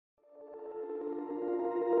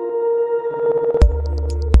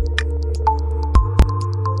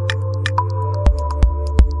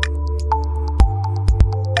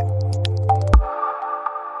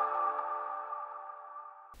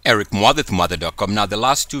Eric Muathe, Muathe.com. Now, the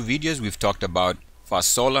last two videos we've talked about for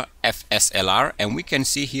solar FSLR, and we can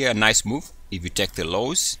see here a nice move. If you take the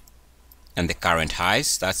lows and the current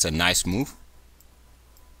highs, that's a nice move.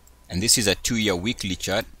 And this is a 2-year weekly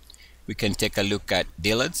chart. We can take a look at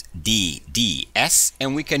Dillard's DDS,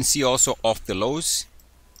 and we can see also off the lows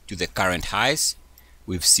to the current highs,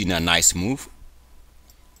 we've seen a nice move.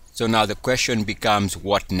 So now the question becomes,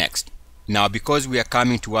 what next? Now, because we are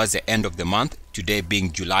coming towards the end of the month, today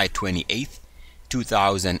being July 28th,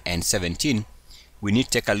 2017, we need to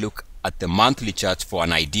take a look at the monthly charts for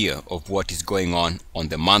an idea of what is going on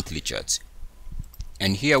the monthly charts.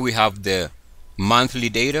 And here we have the monthly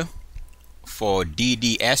data for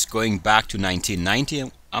DDS going back to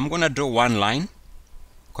 1990. I'm going to draw one line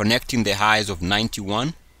connecting the highs of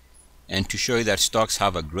 91, and to show you that stocks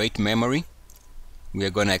have a great memory, we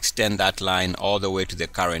are going to extend that line all the way to the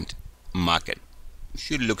current market. It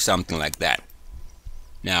should look something like that.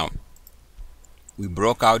 Now, we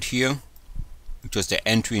broke out here, which was the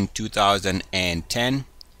entry in 2010.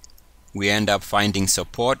 We end up finding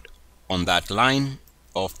support on that line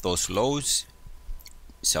of those lows,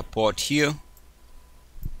 support here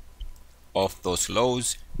of those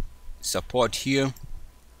lows, support here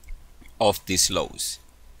of these lows,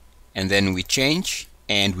 and then we change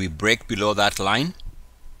and we break below that line,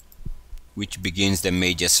 which begins the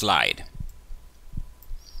major slide.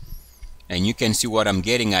 And you can see what I'm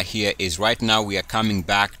getting at here is right now we are coming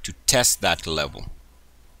back to test that level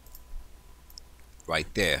right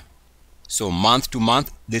there. So month to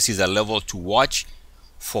month, this is a level to watch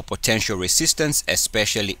for potential resistance,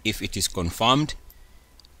 especially if it is confirmed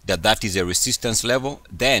that that is a resistance level.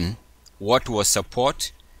 Then what was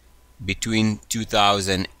support between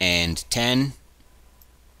 2010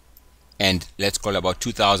 and let's call about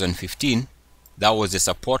 2015, that was the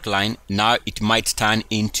support line. Now it might turn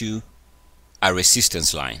into a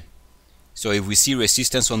resistance line. So if we see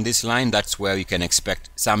resistance on this line, that's where you can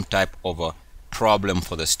expect some type of a problem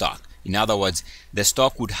for the stock. In other words, the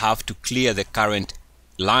stock would have to clear the current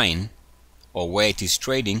line or where it is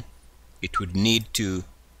trading. It would need to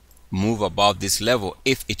move above this level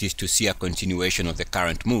if it is to see a continuation of the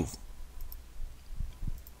current move.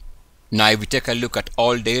 Now, if we take a look at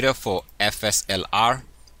all data for FSLR,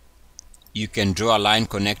 you can draw a line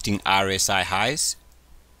connecting RSI highs.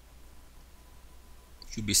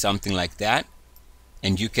 Should be something like that.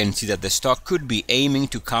 And you can see that the stock could be aiming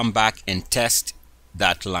to come back and test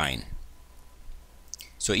that line.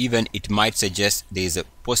 So even it might suggest there is a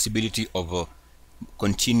possibility of a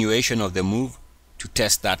continuation of the move to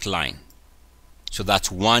test that line. So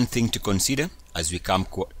that's one thing to consider as we come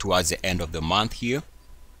towards the end of the month here.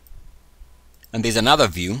 And there's another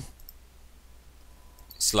view,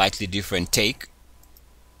 slightly different take,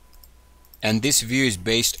 and this view is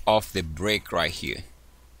based off the break right here.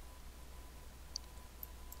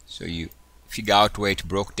 So you figure out where it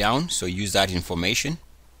broke down, so use that information.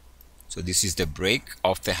 So this is the break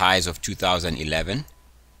of the highs of 2011.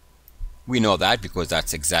 We know that because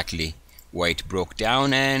that's exactly where it broke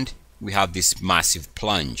down, and we have this massive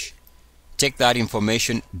plunge. Take that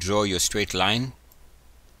information, draw your straight line,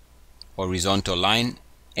 horizontal line.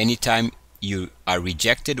 Anytime you are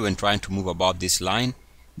rejected when trying to move above this line,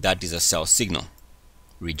 that is a sell signal.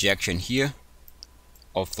 Rejection here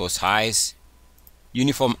of those highs,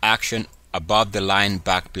 uniform action above the line,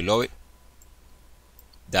 back below it,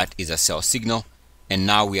 that is a sell signal. And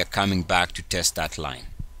now we are coming back to test that line.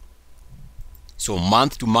 So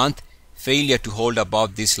month to month, failure to hold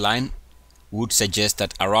above this line would suggest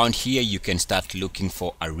that around here you can start looking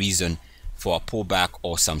for a reason for a pullback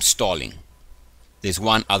or some stalling. There's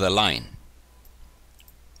one other line,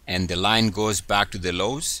 and the line goes back to the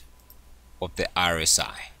lows of the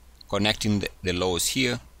RSI. Connecting the lows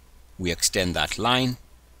here, we extend that line.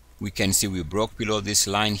 We can see we broke below this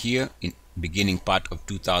line here in beginning part of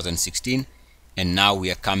 2016, and now we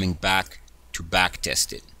are coming back to back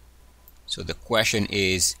test it. So the question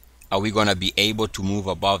is, are we going to be able to move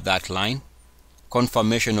above that line?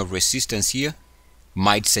 Confirmation of resistance here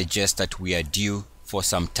might suggest that we are due for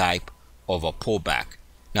some type of a pullback.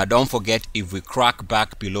 Now, don't forget, if we crack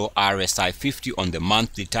back below RSI 50 on the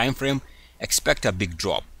monthly time frame, expect a big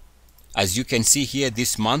drop. As you can see here,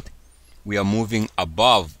 this month we are moving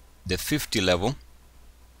above the 50 level,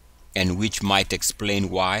 and which might explain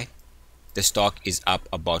why the stock is up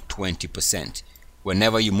about 20%.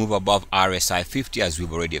 Whenever you move above RSI 50, as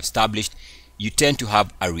we've already established, you tend to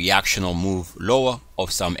have a reactional move lower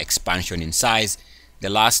of some expansion in size. The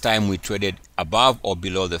last time we traded above or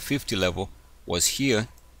below the 50 level was here,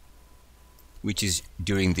 which is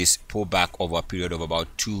during this pullback over a period of about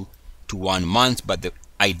 2 to 1 month. But the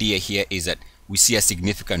idea here is that we see a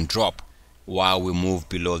significant drop while we move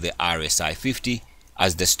below the RSI 50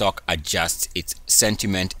 as the stock adjusts its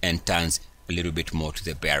sentiment and turns a little bit more to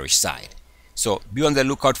the bearish side. So be on the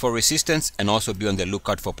lookout for resistance, and also be on the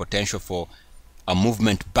lookout for potential for a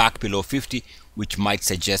movement back below 50, which might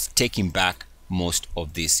suggest taking back most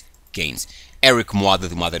of these gains. Eric Muathe,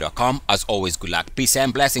 Muathe.com. As always, good luck, peace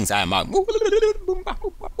and blessings. I am out.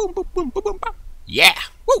 Yeah.